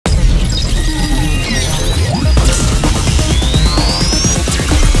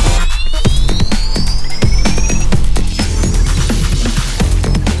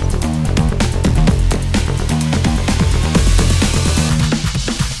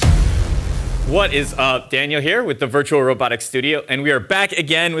What is up? Daniel here with the Virtual Robotics Studio, and we are back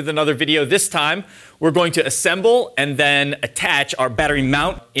again with another video. This time, we're going to assemble and then attach our battery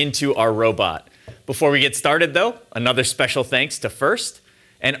mount into our robot. Before we get started though, another special thanks to First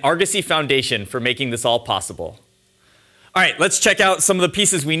and Argosy Foundation for making this all possible. All right, let's check out some of the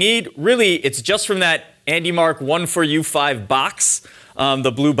pieces we need. Really, it's just from that Andy Mark 1-for-U5 box,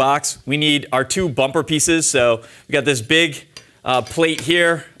 the blue box. We need our two bumper pieces. So we got this big plate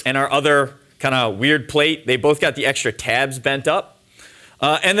here and our other kind of weird plate. They both got the extra tabs bent up.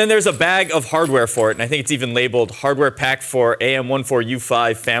 And then there's a bag of hardware for it, and I think it's even labeled hardware pack for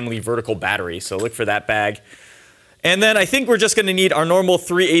AM14U5 family vertical battery. So look for that bag. And then I think we're just going to need our normal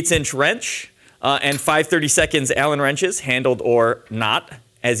 3/8" wrench and 5/32 Allen wrenches, handled or not,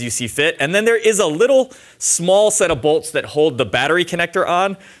 as you see fit. And then there is a little small set of bolts that hold the battery connector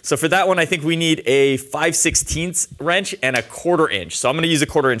on. So for that one, I think we need a 5/16 wrench and a 1/4 inch. So I'm going to use a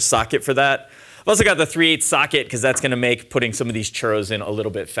 1/4 inch socket for that. I've also got the 3/8 socket because that's going to make putting some of these churros in a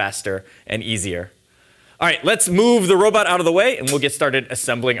little bit faster and easier. All right, let's move the robot out of the way and we'll get started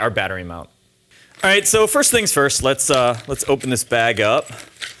assembling our battery mount. All right, so first things first, let's open this bag up.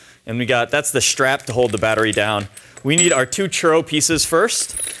 And that's the strap to hold the battery down. We need our two churro pieces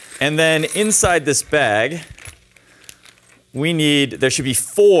first. And then inside this bag, there should be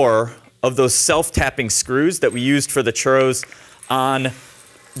 4 of those self-tapping screws that we used for the churros on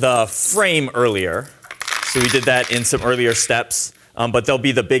the frame earlier. So we did that in some earlier steps, but they'll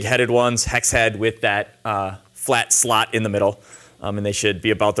be the big-headed ones, hex head with that flat slot in the middle, and they should be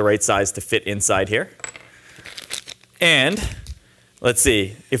about the right size to fit inside here. And let's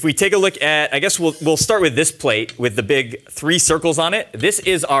see, if we take a look at, I guess we'll start with this plate with the big 3 circles on it. This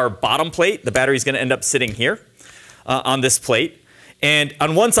is our bottom plate. The battery's going to end up sitting here on this plate. And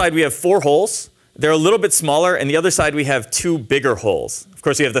on one side we have 4 holes. They're a little bit smaller, and the other side we have 2 bigger holes. Of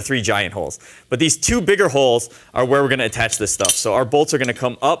course, we have the 3 giant holes. But these 2 bigger holes are where we're going to attach this stuff. So our bolts are going to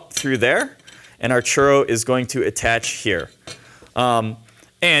come up through there, and our churro is going to attach here. And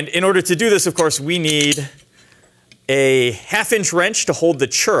in order to do this, of course, we need a 1/2 inch wrench to hold the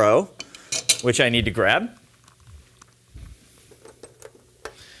churro, which I need to grab.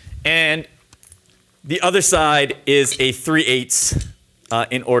 And the other side is a 3/8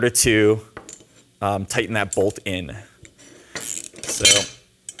 in order to tighten that bolt in. So,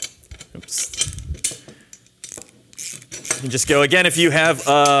 oops. You can just go again. If you have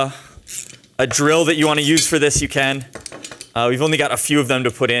a drill that you want to use for this, you can. We've only got a few of them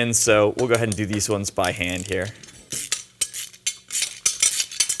to put in, so we'll go ahead and do these ones by hand here.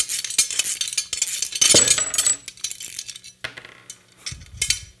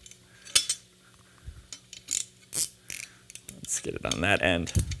 Let's get it on that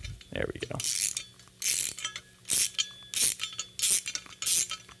end. There we go.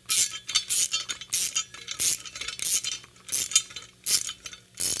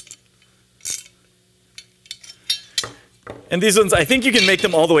 And these ones, I think you can make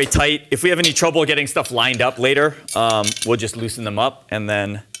them all the way tight. If we have any trouble getting stuff lined up later, we'll just loosen them up and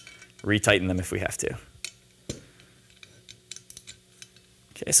then retighten them if we have to.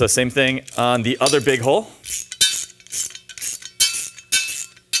 Okay, so same thing on the other big hole.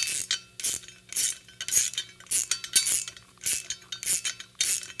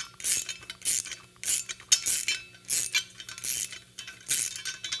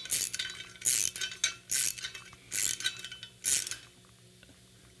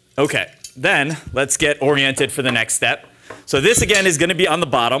 Okay, then let's get oriented for the next step. So this again is going to be on the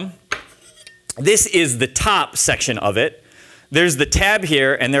bottom. This is the top section of it. There's the tab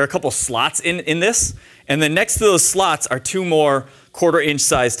here, and there are a couple slots in this. And then next to those slots are 2 more 1/4 inch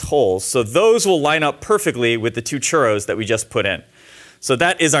sized holes. So those will line up perfectly with the 2 churros that we just put in. So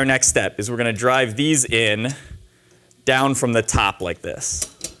that is our next step, is we're going to drive these in down from the top like this.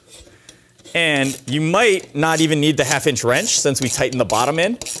 And you might not even need the 1/2 inch wrench since we tightened the bottom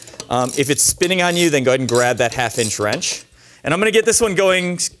in. If it's spinning on you, then go ahead and grab that 1/2 inch wrench. And I'm going to get this one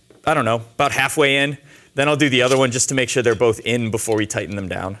going, I don't know, about halfway in. Then I'll do the other one just to make sure they're both in before we tighten them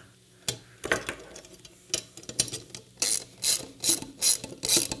down.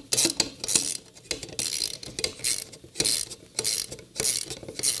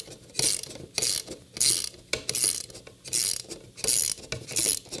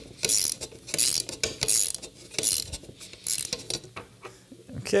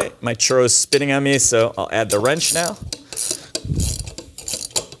 Okay, my churro's spinning on me, so I'll add the wrench now.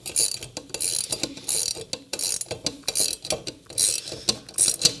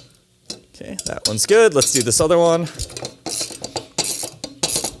 Okay, that one's good. Let's do this other one.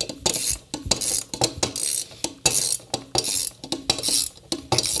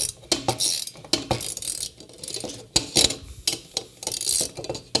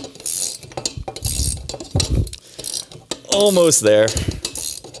 almost there.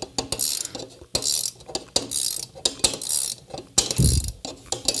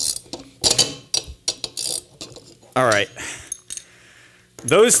 All right.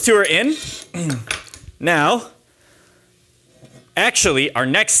 Those two are in. Now, actually, our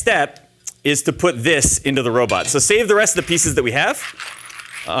next step is to put this into the robot. So save the rest of the pieces that we have.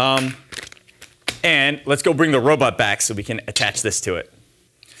 And let's go bring the robot back so we can attach this to it.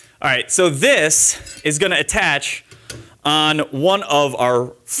 All right, so this is going to attach on one of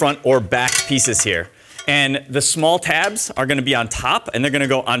our front or back pieces here. And the small tabs are going to be on top, and they're going to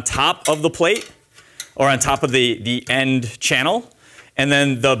go on top of the plate, or on top of the end channel. And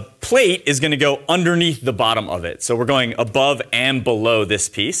then the plate is going to go underneath the bottom of it. So we're going above and below this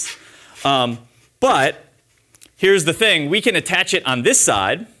piece. But here's the thing. We can attach it on this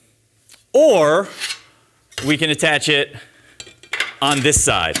side, or we can attach it on this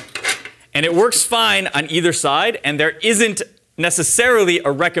side. And it works fine on either side, and there isn't necessarily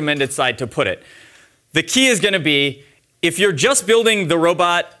a recommended side to put it. The key is going to be, if you're just building the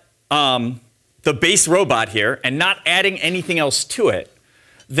robot, the base robot here, and not adding anything else to it,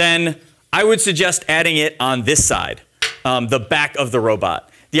 then I would suggest adding it on this side, the back of the robot.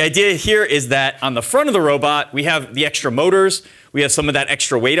 The idea here is that on the front of the robot, we have the extra motors, we have some of that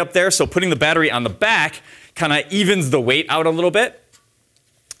extra weight up there, so putting the battery on the back kind of evens the weight out a little bit.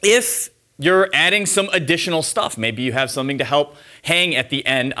 If you're adding some additional stuff, maybe you have something to help hang at the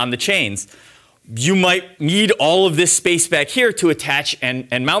end on the chains, you might need all of this space back here to attach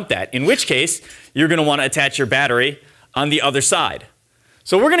and mount that, in which case you're going to want to attach your battery on the other side.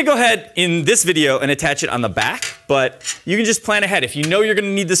 So we're going to go ahead in this video and attach it on the back, but you can just plan ahead. If you know you're going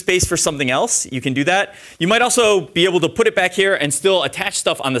to need the space for something else, you can do that. You might also be able to put it back here and still attach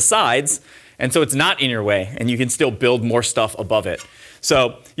stuff on the sides, and so it's not in your way, and you can still build more stuff above it.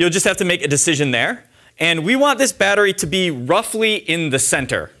 So you'll just have to make a decision there. And we want this battery to be roughly in the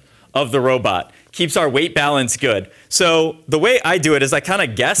center of the robot. Keeps our weight balance good. So the way I do it is I kind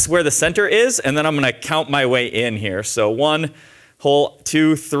of guess where the center is, and then I'm going to count my way in here. So 1 hole,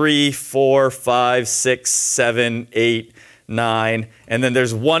 2, 3, 4, 5, 6, 7, 8, 9, and then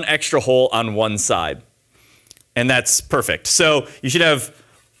there's one extra hole on one side. And that's perfect. So you should have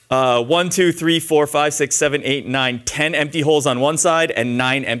 1, 2, 3, 4, 5, 6, 7, 8, 9, 10 empty holes on one side and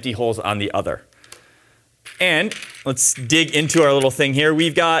 9 empty holes on the other. And let's dig into our little thing here.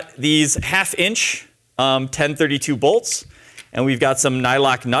 We've got these 1/2 inch 1032 bolts, and we've got some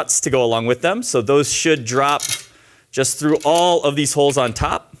nylock nuts to go along with them. So those should drop just through all of these holes on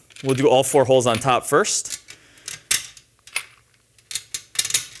top. We'll do all 4 holes on top first.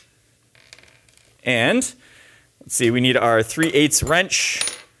 And let's see, we need our 3/8 wrench,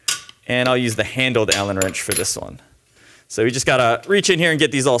 and I'll use the handled Allen wrench for this one. So we just gotta reach in here and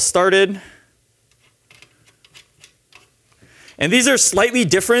get these all started. And these are slightly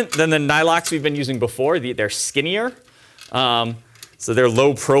different than the nylocks we've been using before. They're skinnier. So they're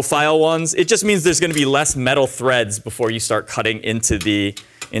low profile ones. It just means there's going to be less metal threads before you start cutting into the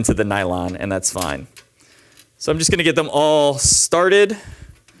nylon, and that's fine. So I'm just going to get them all started,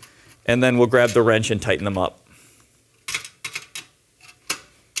 and then we'll grab the wrench and tighten them up.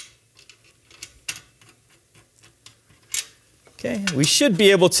 Okay, we should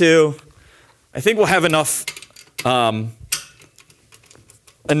be able to, I think we'll have enough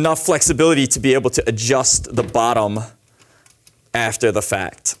flexibility to be able to adjust the bottom after the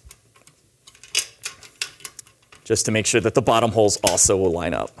fact, just to make sure that the bottom holes also will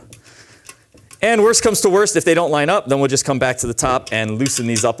line up. And worst comes to worst, if they don't line up, then we'll just come back to the top and loosen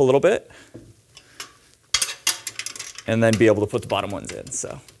these up a little bit, and then be able to put the bottom ones in.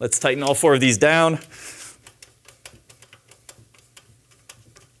 So let's tighten all 4 of these down.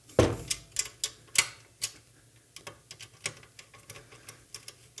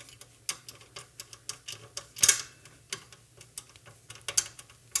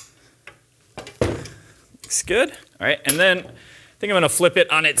 Looks good. All right, and then I think I'm going to flip it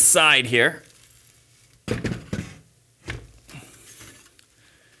on its side here.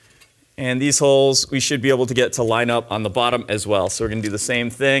 And these holes we should be able to get to line up on the bottom as well. So we're going to do the same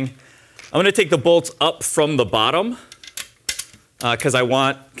thing. I'm going to take the bolts up from the bottom because I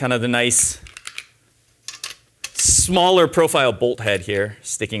want kind of the nice smaller profile bolt head here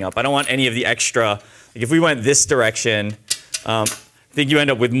sticking up. I don't want any of the extra. Like if we went this direction, I think you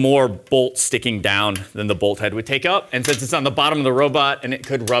end up with more bolts sticking down than the bolt head would take up. And since it's on the bottom of the robot and it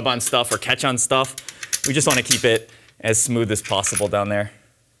could rub on stuff or catch on stuff, we just want to keep it as smooth as possible down there.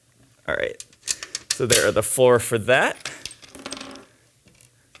 All right, so there are the 4 for that.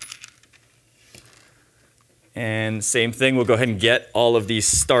 And same thing, we'll go ahead and get all of these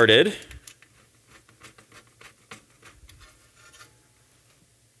started.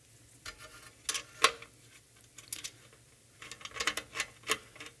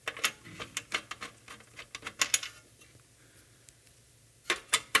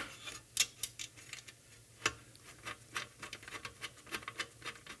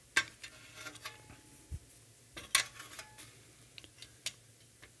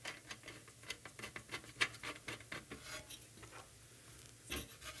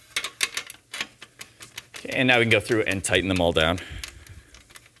 And now we can go through and tighten them all down.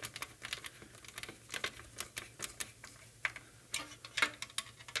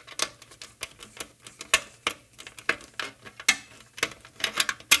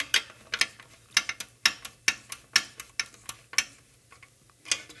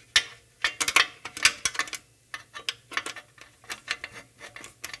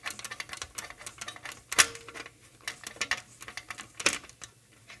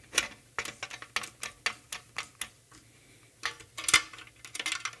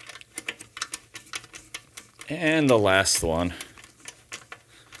 And the last one.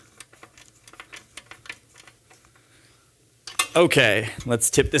 Okay, let's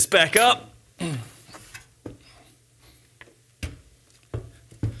tip this back up. All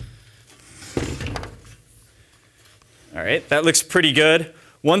right, that looks pretty good.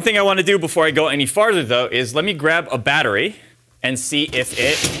 One thing I want to do before I go any farther, though, is let me grab a battery and see if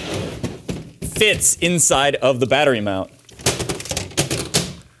it fits inside of the battery mount.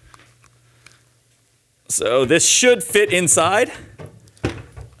 So this should fit inside.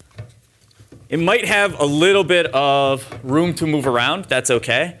 It might have a little bit of room to move around. That's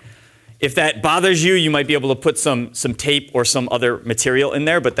okay. If that bothers you, you might be able to put some tape or some other material in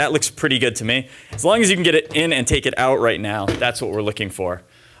there, but that looks pretty good to me. As long as you can get it in and take it out right now, that's what we're looking for.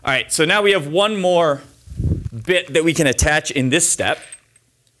 All right, so now we have one more bit that we can attach in this step,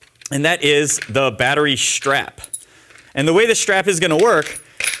 and that is the battery strap. And the way the strap is going to work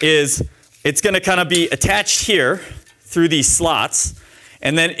is it's going to kind of be attached here through these slots,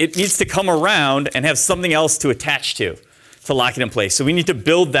 and then it needs to come around and have something else to attach to lock it in place. So we need to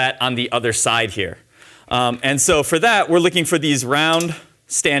build that on the other side here. And so for that, we're looking for these round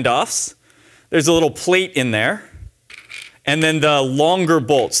standoffs. There's a little plate in there. And then the longer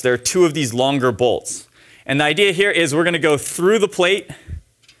bolts. There are two of these longer bolts. And the idea here is we're going to go through the plate,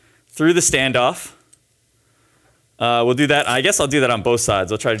 through the standoff. We'll do that. I guess I'll do that on both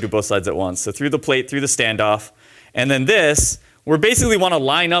sides. I'll try to do both sides at once. So through the plate, through the standoff. And then this, we basically want to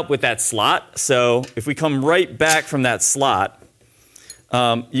line up with that slot. So if we come right back from that slot,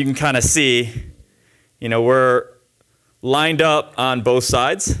 you can kind of see, we're lined up on both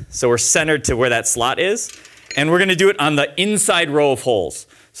sides. So we're centered to where that slot is. And we're going to do it on the inside row of holes.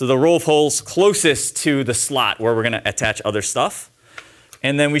 So the row of holes closest to the slot where we're going to attach other stuff.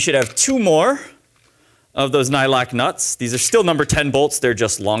 And then we should have two more of those nylock nuts. These are still number 10 bolts. They're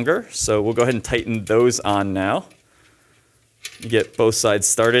just longer. So we'll go ahead and tighten those on now. You get both sides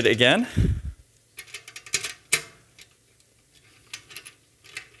started again.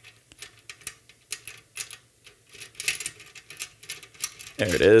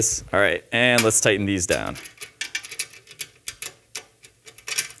 There it is. All right, and let's tighten these down.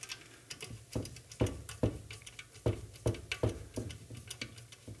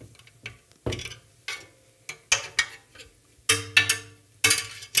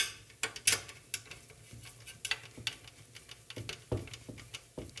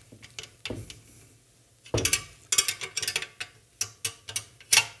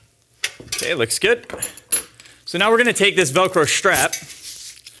 Okay, looks good. So now we're going to take this Velcro strap,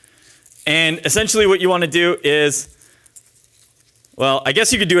 and essentially what you want to do is, well, I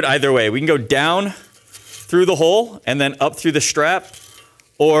guess you could do it either way. We can go down through the hole and then up through the strap,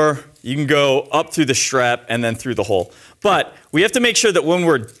 or you can go up through the strap and then through the hole. But we have to make sure that when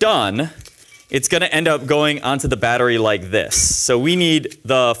we're done, it's going to end up going onto the battery like this. So we need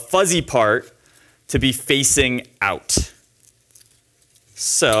the fuzzy part to be facing out.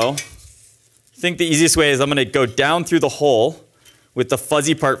 So I think the easiest way is I'm going to go down through the hole with the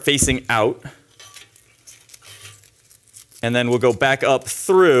fuzzy part facing out. And then we'll go back up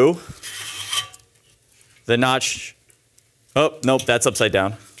through the notch. Oh, nope, that's upside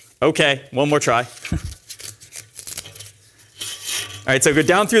down. Okay, one more try. All right, so go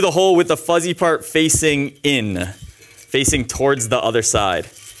down through the hole with the fuzzy part facing in, facing towards the other side.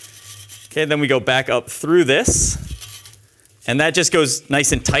 Okay, then we go back up through this. And that just goes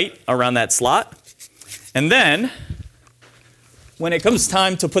nice and tight around that slot. And then, when it comes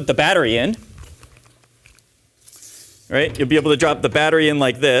time to put the battery in, right, you'll be able to drop the battery in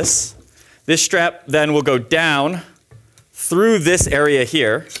like this. This strap then will go down through this area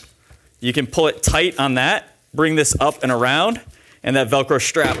here. You can pull it tight on that, bring this up and around, and that Velcro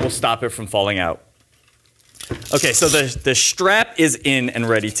strap will stop it from falling out. Okay, so the strap is in and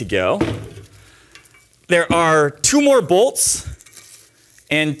ready to go. There are two more bolts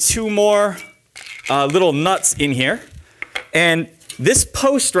and two more little nuts in here. And this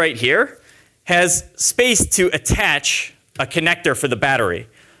post right here has space to attach a connector for the battery.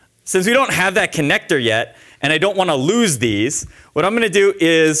 Since we don't have that connector yet, and I don't want to lose these, what I'm going to do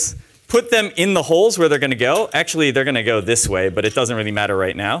is put them in the holes where they're going to go. Actually, they're going to go this way, but it doesn't really matter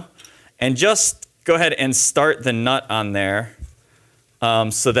right now. And just go ahead and start the nut on there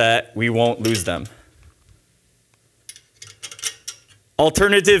so that we won't lose them.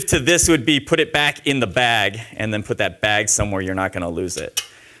 Alternative to this would be put it back in the bag and then put that bag somewhere you're not going to lose it.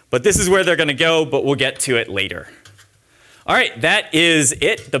 But this is where they're going to go, but we'll get to it later. All right, that is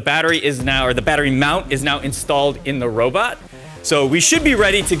it. The battery is now, or the battery mount is now installed in the robot. So we should be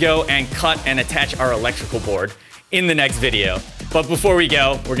ready to go and cut and attach our electrical board in the next video. But before we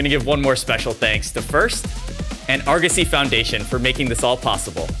go, we're going to give one more special thanks to First and Argosy Foundation for making this all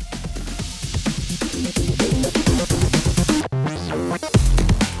possible.